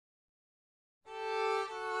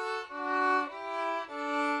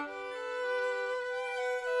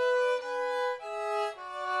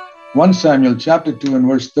1 Samuel chapter 2 and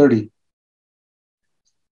verse 30.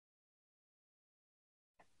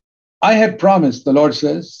 I had promised, the Lord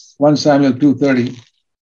says, 1 Samuel 2:30,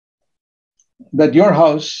 that your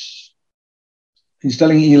house, he's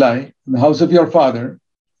telling Eli, the house of your father,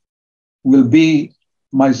 will be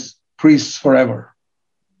my priests forever.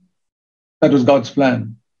 That was God's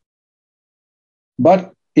plan.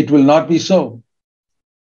 But it will not be so.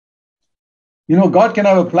 You know, God can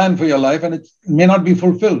have a plan for your life and it may not be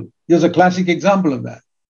fulfilled. Here's a classic example of that.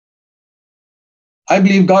 I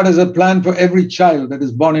believe God has a plan for every child that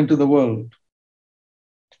is born into the world.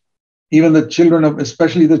 Even the children of,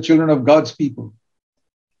 especially the children of God's people.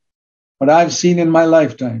 But I've seen in my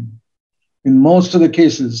lifetime, in most of the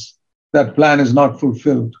cases, that plan is not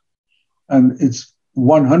fulfilled. And it's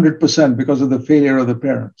 100% because of the failure of the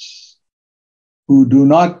parents who do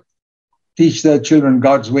not teach their children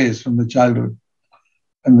God's ways from the childhood.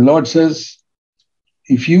 And the Lord says,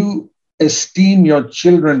 if you esteem your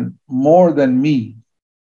children more than me,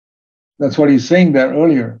 that's what he's saying there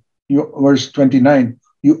earlier, verse 29,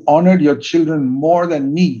 you honored your children more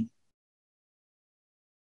than me.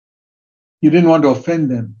 You didn't want to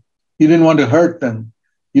offend them. You didn't want to hurt them.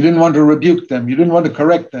 You didn't want to rebuke them. You didn't want to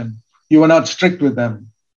correct them. You were not strict with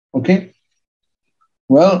them. Okay?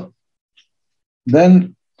 Well,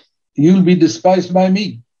 then you'll be despised by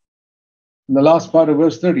me. In the last part of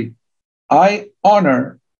verse 30, I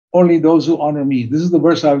honor only those who honor me. This is the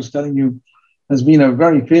verse I was telling you has been a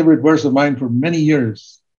very favorite verse of mine for many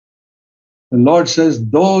years. The Lord says,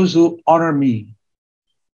 those who honor me,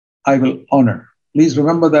 I will honor. Please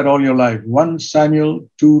remember that all your life. 1 Samuel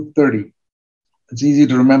 2:30. It's easy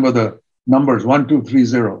to remember the numbers, 1, 2, 3,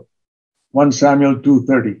 0. 1 Samuel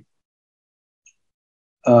 2:30.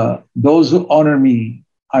 Those who honor me,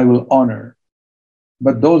 I will honor.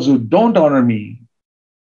 But those who don't honor me,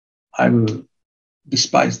 I will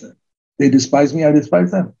despise them. They despise me, I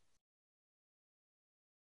despise them.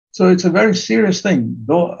 So it's a very serious thing.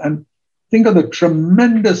 And think of the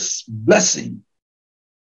tremendous blessing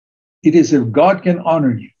it is if God can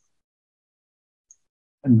honor you.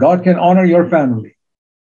 And God can honor your family.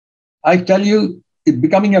 I tell you,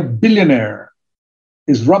 becoming a billionaire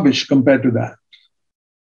is rubbish compared to that.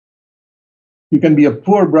 You can be a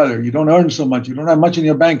poor brother. You don't earn so much. You don't have much in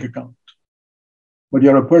your bank account. But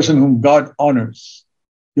you're a person whom God honors.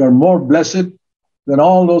 You're more blessed than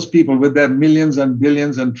all those people with their millions and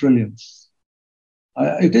billions and trillions.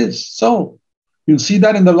 It is so. You'll see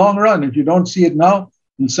that in the long run. If you don't see it now,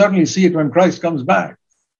 you'll certainly see it when Christ comes back.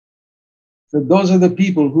 That those are the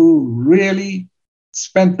people who really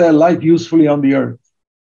spent their life usefully on the earth.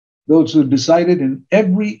 Those who decided in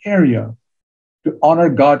every area to honor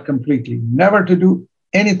God completely, never to do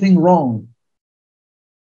anything wrong.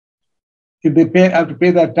 If they have to pay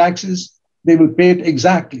their taxes, they will pay it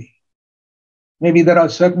exactly. Maybe there are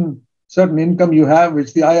certain income you have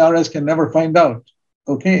which the IRS can never find out.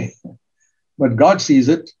 Okay, but God sees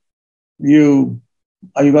it.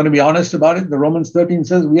 Are you going to be honest about it? The Romans 13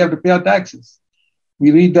 says we have to pay our taxes. We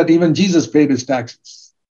read that even Jesus paid his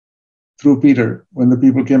taxes through Peter when the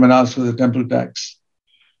people came and asked for the temple tax.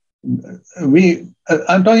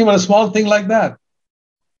 I'm talking about a small thing like that.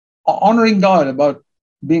 Honoring God, about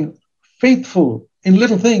being faithful in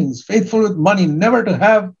little things, faithful with money, never to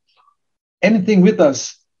have anything with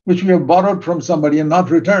us which we have borrowed from somebody and not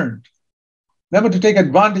returned. Never to take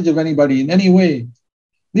advantage of anybody in any way.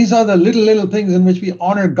 These are the little things in which we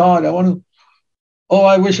honor God.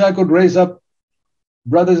 I wish I could raise up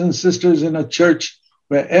brothers and sisters in a church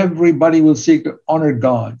where everybody will seek to honor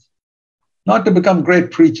God. Not to become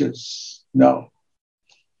great preachers. No.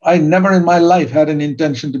 I never in my life had an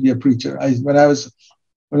intention to be a preacher.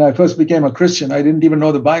 When I first became a Christian, I didn't even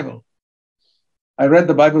know the Bible. I read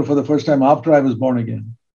the Bible for the first time after I was born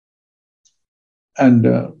again.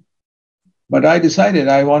 But I decided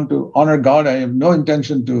I want to honor God. I have no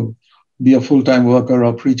intention to be a full-time worker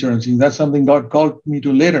or preacher and things. That's something God called me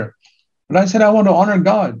to later. But I said, I want to honor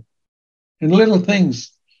God in little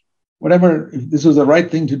things. Whatever, if this was the right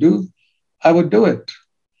thing to do, I would do it.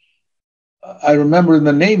 I remember in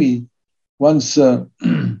the Navy, once, I'll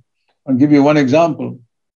give you one example.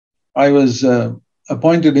 I was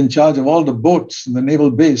appointed in charge of all the boats in the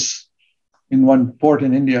naval base in one port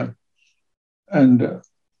in India. And,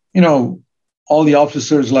 all the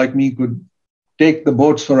officers like me could take the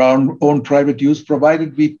boats for our own private use,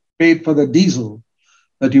 provided we paid for the diesel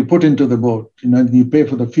that you put into the boat. You pay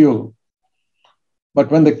for the fuel. But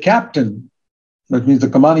when the captain, that means the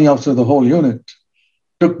commanding officer of the whole unit,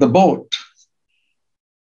 took the boat,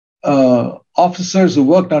 officers who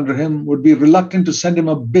worked under him would be reluctant to send him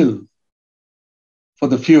a bill for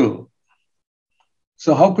the fuel.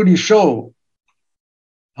 So how could you show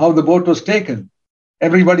how the boat was taken?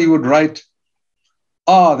 Everybody would write,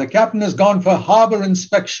 the captain has gone for harbor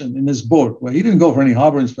inspection in his boat. Well, he didn't go for any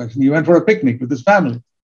harbor inspection. He went for a picnic with his family.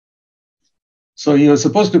 So he was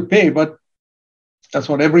supposed to pay, but that's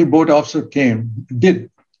what every boat officer did.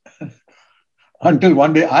 Until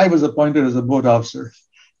one day I was appointed as a boat officer.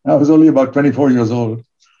 I was only about 24 years old.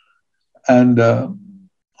 And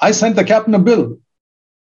I sent the captain a bill.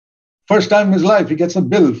 First time in his life, he gets a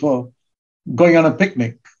bill for going on a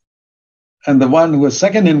picnic. And the one who was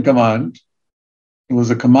second in command, who was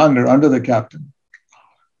a commander under the captain,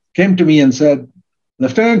 came to me and said,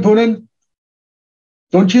 Lieutenant Poonen,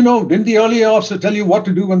 don't you know, didn't the earlier officer tell you what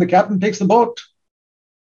to do when the captain takes the boat?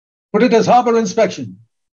 Put it as harbor inspection.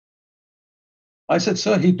 I said,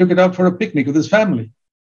 sir, he took it out for a picnic with his family.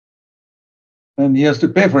 And he has to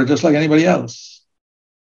pay for it just like anybody else.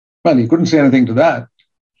 Well, he couldn't say anything to that.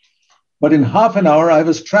 But in half an hour, I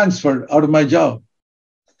was transferred out of my job.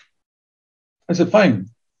 I said,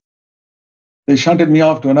 fine. They shunted me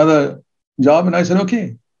off to another job, and I said,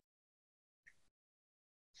 okay.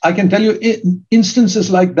 I can tell you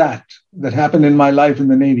instances like that happened in my life in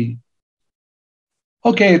the Navy.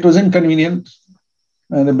 Okay, it was inconvenient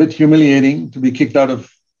and a bit humiliating to be kicked out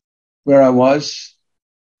of where I was.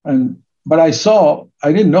 But I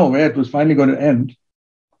didn't know where it was finally going to end.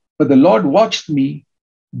 But the Lord watched me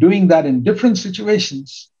doing that in different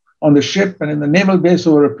situations on the ship and in the naval base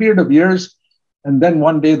over a period of years. And then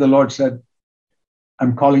one day the Lord said,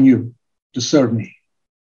 I'm calling you to serve me,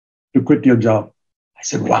 to quit your job. I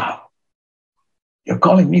said, wow, you're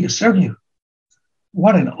calling me to serve you.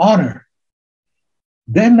 What an honor.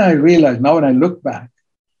 Then I realized, now when I look back,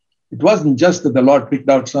 it wasn't just that the Lord picked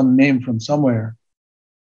out some name from somewhere.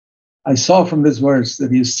 I saw from this verse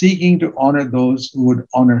that he is seeking to honor those who would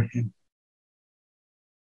honor him.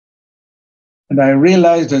 And I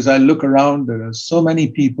realized as I look around, there are so many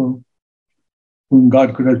people whom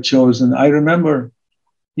God could have chosen. I remember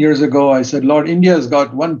years ago, I said, Lord, India has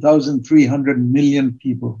got 1,300 million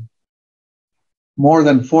people, more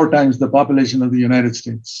than 4 times the population of the United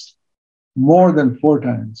States, more than 4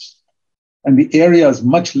 times. And the area is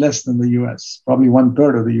much less than the US, probably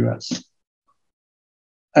 1/3 of the US.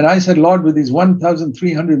 And I said, Lord, with these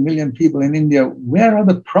 1,300 million people in India, where are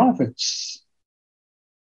the prophets?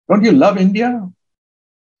 Don't you love India?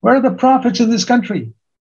 Where are the prophets in this country?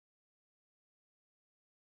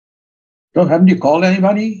 Haven't you called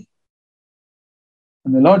anybody?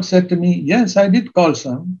 And the Lord said to me, yes, I did call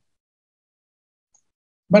some,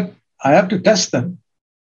 but I have to test them.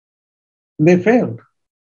 And they failed.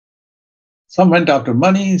 Some went after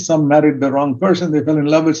money, some married the wrong person, they fell in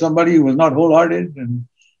love with somebody who was not wholehearted, and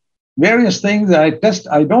various things.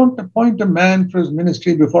 I don't appoint a man for his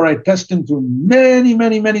ministry before I test him through many,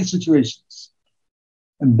 many, many situations.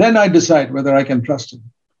 And then I decide whether I can trust him.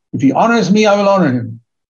 If he honors me, I will honor him.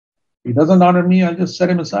 If he doesn't honor me, I'll just set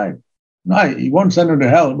him aside. No, he won't send him to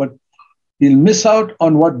hell, but he'll miss out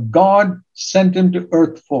on what God sent him to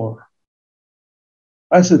earth for.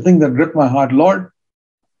 That's the thing that gripped my heart. Lord,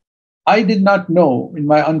 I did not know in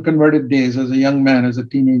my unconverted days as a young man, as a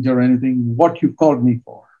teenager or anything, what you called me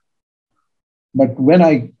for. But when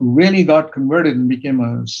I really got converted and became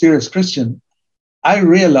a serious Christian, I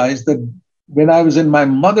realized that when I was in my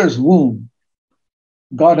mother's womb,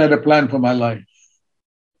 God had a plan for my life.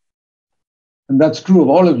 And that's true of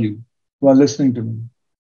all of you who are listening to me.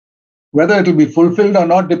 Whether it will be fulfilled or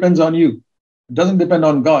not depends on you. It doesn't depend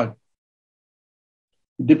on God.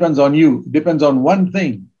 It depends on you. It depends on one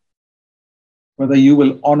thing, whether you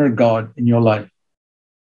will honor God in your life.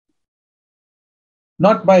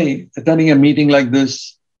 Not by attending a meeting like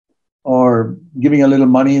this or giving a little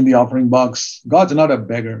money in the offering box. God's not a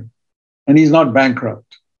beggar, and he's not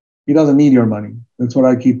bankrupt. He doesn't need your money. That's what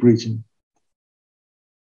I keep preaching.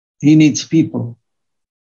 He needs people.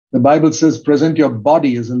 The Bible says, present your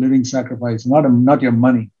body as a living sacrifice, not your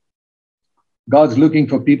money. God's looking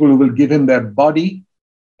for people who will give him their body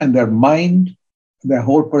and their mind, and their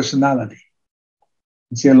whole personality.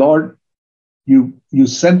 And say, Lord, you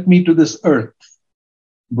sent me to this earth,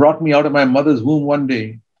 brought me out of my mother's womb one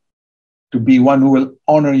day to be one who will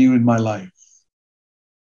honor you in my life.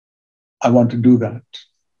 I want to do that.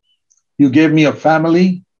 You gave me a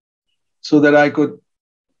family so that I could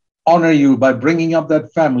honor you by bringing up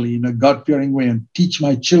that family in a God-fearing way and teach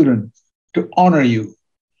my children to honor you.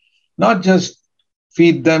 Not just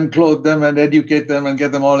feed them, clothe them, and educate them and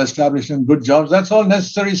get them all established in good jobs. That's all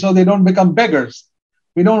necessary so they don't become beggars.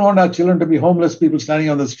 We don't want our children to be homeless people standing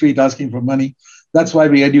on the street asking for money. That's why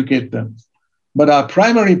we educate them. But our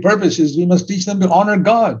primary purpose is we must teach them to honor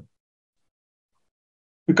God.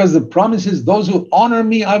 Because the promise is, those who honor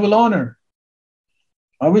me, I will honor.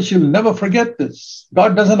 I wish you'll never forget this.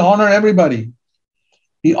 God doesn't honor everybody.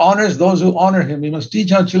 He honors those who honor him. We must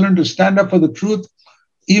teach our children to stand up for the truth,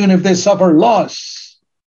 even if they suffer loss,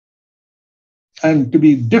 and to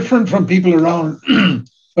be different from people around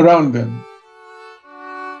them.